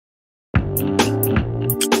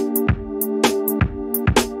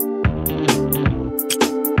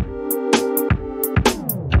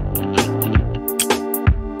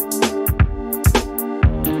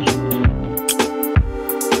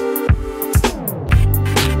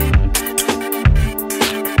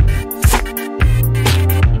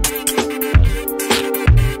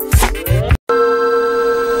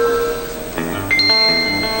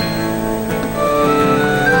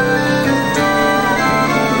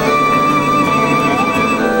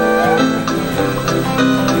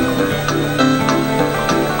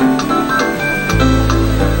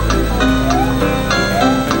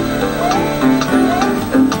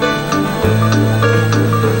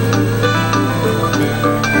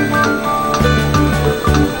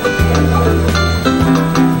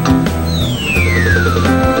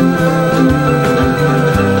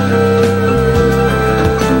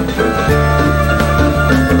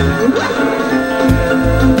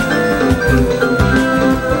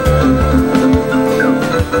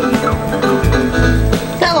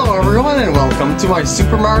my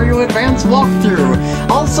Super Mario Advance walkthrough,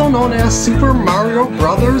 also known as Super Mario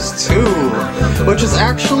Bros. 2, which is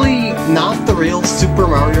actually not the real Super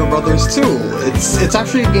Mario Bros. 2. It's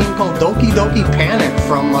actually a game called Doki Doki Panic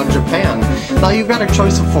from Japan. Now you've got a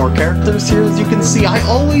choice of 4 characters here, as you can see. I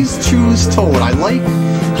always choose Toad. I like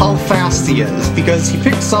how fast he is, because he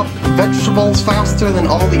picks up vegetables faster than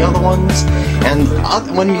all the other ones, and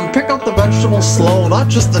when you pick up the vegetables slow, that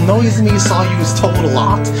just annoys me, so I use Toad a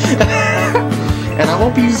lot. And I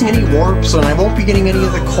won't be using any warps, and I won't be getting any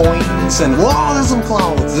of the coins, and whoa, there's some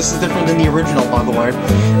clouds! This is different than the original, by the way.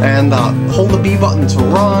 And hold the B button to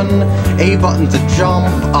run, A button to jump,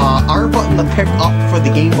 R button to pick up for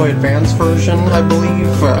the Game Boy Advance version, I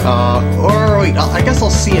believe. Or wait, I guess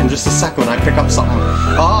I'll see in just a second when I pick up something.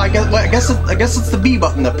 I guess it's the B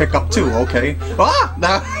button to pick up too. Okay. Well,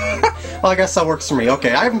 I guess that works for me.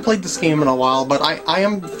 Okay, I haven't played this game in a while, but I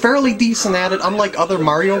am fairly decent at it, unlike other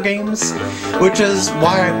Mario games, which is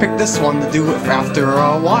why I picked this one to do it after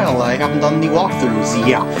a while. I haven't done the walkthroughs.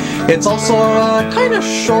 Yeah. It's also a kind of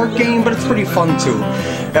short game, but it's pretty fun too.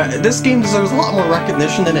 This game deserves a lot more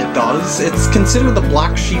recognition than it does. It's considered the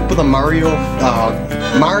black sheep of the Mario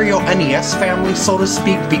NES family, so to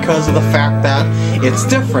speak, because of the fact that it's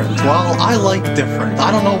different. Well, I like different.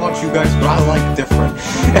 I don't know about you guys, but I like different.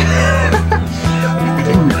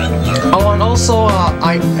 Oh, and also,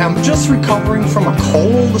 I am just recovering from a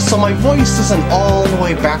cold, so my voice isn't all the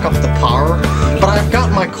way back up to par, but I've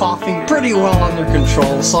got my coughing pretty well under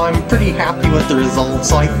control, so I'm pretty happy with the results,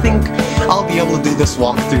 so I think I'll be able to do this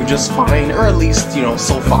walkthrough just fine, or at least, you know,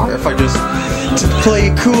 so far, if I just play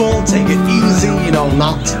it cool, take it easy, you know,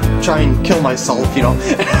 not try and kill myself, you know.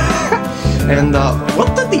 And,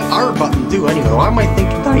 what did the R button do anyway? Why am I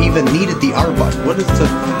thinking that I even needed the R button? What is the...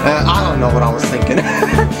 I don't know what I was thinking.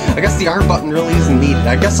 I guess the R button really isn't needed.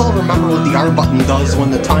 I guess I'll remember what the R button does when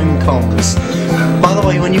the time comes. By the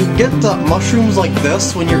way, when you get mushrooms like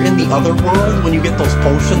this, when you're in the other world, when you get those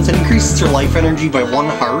potions, it increases your life energy by 1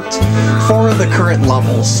 heart for the current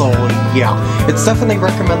level. So, yeah. It's definitely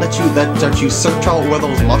recommended that you search out where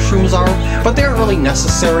those mushrooms are, but they aren't really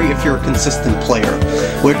necessary if you're a consistent player,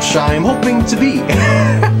 which I'm hoping to be.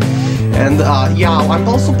 And, yeah, I'm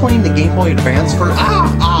also playing the Game Boy Advance for...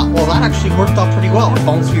 well, that actually worked out pretty well. It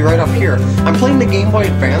bounced me right up here. I'm playing the Game Boy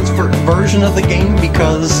Advance version of the game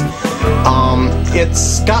because,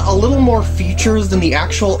 it's got a little more features than the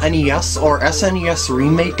actual NES or SNES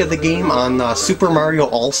remake of the game on Super Mario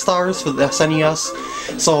All-Stars for the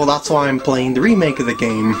SNES, so that's why I'm playing the remake of the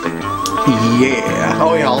game. Yeah.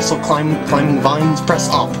 Oh yeah, also climbing vines, press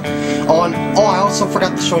up. Oh, and I also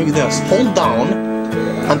forgot to show you this. Hold down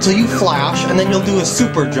until you flash, and then you'll do a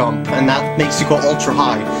super jump, and that makes you go ultra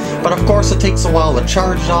high. But of course it takes a while to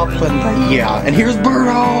charge up, and yeah. And here's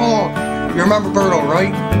Birdo! You remember Birdo,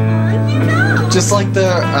 right? Just like the,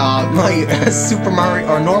 my Super Mario,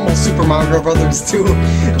 or normal Super Mario Bros. 2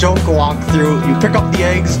 joke walkthrough, you pick up the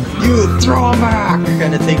eggs, you throw them back,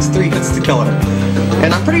 and it takes 3 hits to kill it.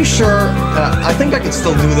 And I'm pretty sure, I think I can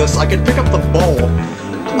still do this. I can pick up the bow.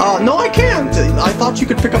 No I can't! I thought you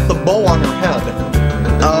could pick up the bow on her head.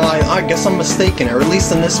 I guess I'm mistaken, or at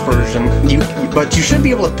least in this version. But you should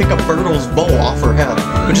be able to pick up Birdo's bow off her head,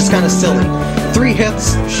 which is kind of silly. 3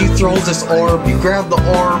 hits, she throws this orb, you grab the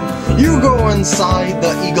orb, you go inside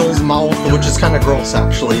the eagle's mouth, which is kind of gross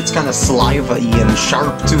actually. It's kind of saliva-y and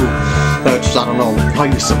sharp too, which I don't know how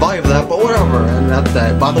you survive that, but whatever. And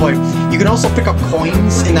that. By the way, you can also pick up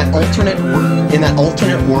coins in that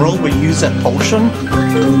alternate world where you use that potion,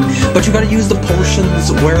 but you gotta use the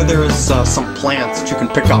potions where there's some plants that you can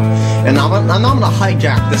pick up. And I'm gonna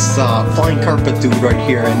hijack this flying carpet dude right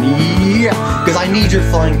here, and yeah, because I need your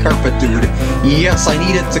flying carpet dude. Yes, I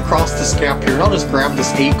need it to cross this gap here, and I'll just grab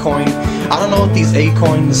this A coin. I don't know what these A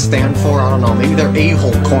coins stand for, I don't know, maybe they're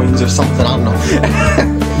a-hole coins or something, I don't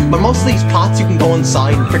know. But most of these pots you can go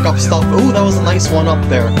inside and pick up stuff. Ooh, that was a nice one up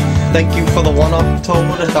there. Thank you for the one-up, Toad.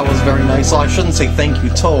 That was very nice. Oh, I shouldn't say thank you,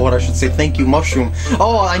 Toad. I should say thank you, Mushroom.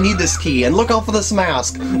 Oh, I need this key. And look out for this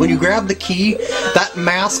mask. When you grab the key, that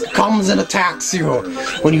mask comes and attacks you.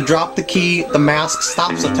 When you drop the key, the mask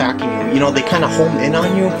stops attacking you. You know, they kind of home in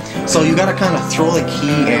on you. So you gotta kind of throw the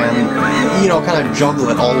key and, you know, kind of juggle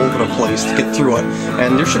it all over the place to get through it.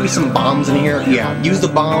 And there should be some bombs in here. Yeah, use the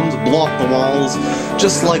bombs, blow up the walls,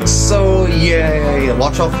 just like so. Yeah.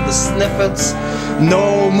 Watch out for the sniffets.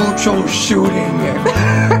 No mucho shooting.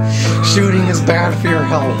 Shooting is bad for your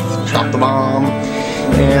health. Drop the bomb.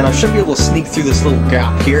 And I should be able to sneak through this little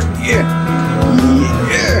gap here. Yeah.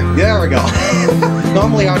 There we go.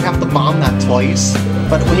 Normally I would have to bomb that twice,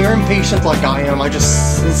 but when you're impatient like I am, I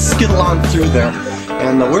just skittle on through there.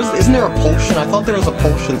 And isn't there a potion? I thought there was a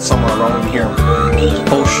potion somewhere around here.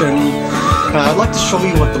 Potion. I'd like to show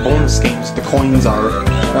you what the bonus games, the coins are.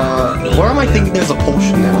 Where am I thinking there's a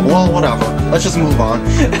potion now? Well, whatever. Let's just move on.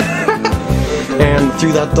 And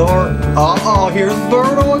through that door, uh-oh, here's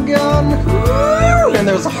Birdo again! And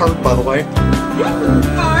there's a heart, by the way.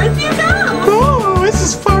 Far as you go! Oh, it's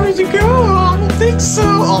as far as you go! I don't think so!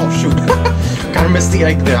 Oh, shoot. Kinda missed the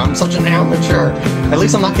egg there. I'm such an amateur. At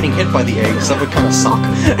least I'm not getting hit by the eggs. That would kinda suck.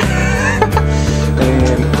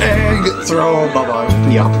 And egg throw, bye-bye.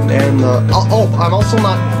 Yeah, and, I'm also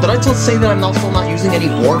not... Did I say that I'm also not using any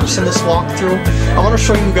warps in this walkthrough? I want to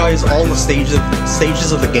show you guys all the stages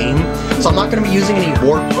of the game, so I'm not going to be using any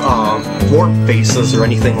warp faces or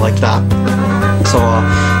anything like that. So,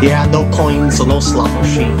 yeah, no coins, so no slot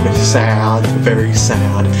machine. Sad, very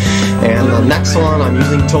sad. And the next one, I'm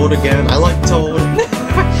using Toad again. I like Toad.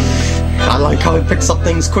 I like how he picks up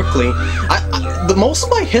things quickly. Most of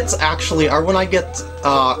my hits actually are when I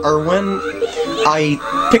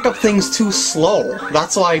pick up things too slow.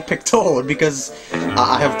 That's why I pick Toad, because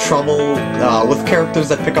I have trouble with characters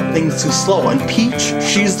that pick up things too slow. And Peach,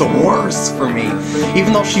 she's the worst for me.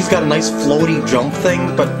 Even though she's got a nice floaty jump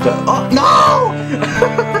thing, but oh no!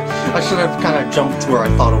 I should have kind of jumped to where I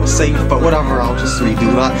thought it was safe, but whatever. I'll just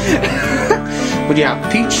redo that. But yeah,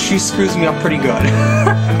 Peach, she screws me up pretty good.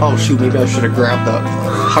 Oh shoot, maybe I should have grabbed the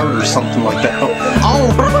heart or something like that. Oh,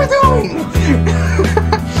 what am I doing?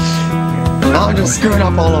 Now I'm just screwing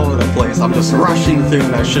up all over the place. I'm just rushing through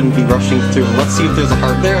and I shouldn't be rushing through. Let's see if there's a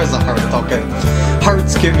heart. There's a heart, okay.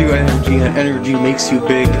 Hearts give you energy, and energy makes you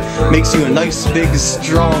big. Makes you a nice, big,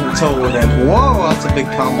 strong Toad. And whoa, that's a big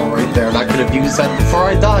combo right there. And I could have used that before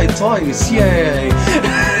I died twice. Yay!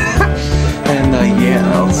 And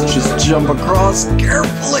yeah, let's just jump across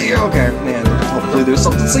carefully. Okay, and hopefully there's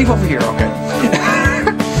something safe over here. Okay.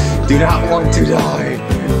 Do not want to die.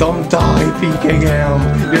 Don't die, PKM.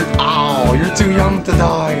 You're too young to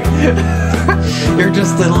die. You're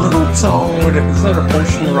just a little Toad. Is there a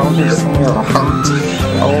potion around here somewhere? A heart?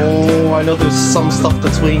 Oh, I know there's some stuff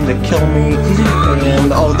that's waiting to kill me.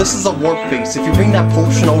 And oh, this is a warp vase. If you bring that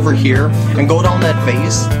potion over here and go down that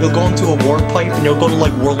vase, you'll go into a warp pipe and you'll go to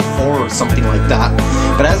like World 4 or something like that.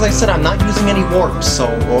 But as I said, I'm not using any warps, so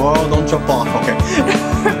don't jump off. Okay.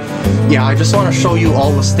 Yeah, I just want to show you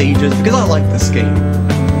all the stages because I like this game,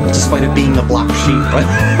 despite it being the black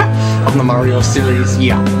sheep of the Mario series.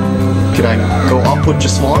 Yeah. Can I go up with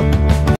just one?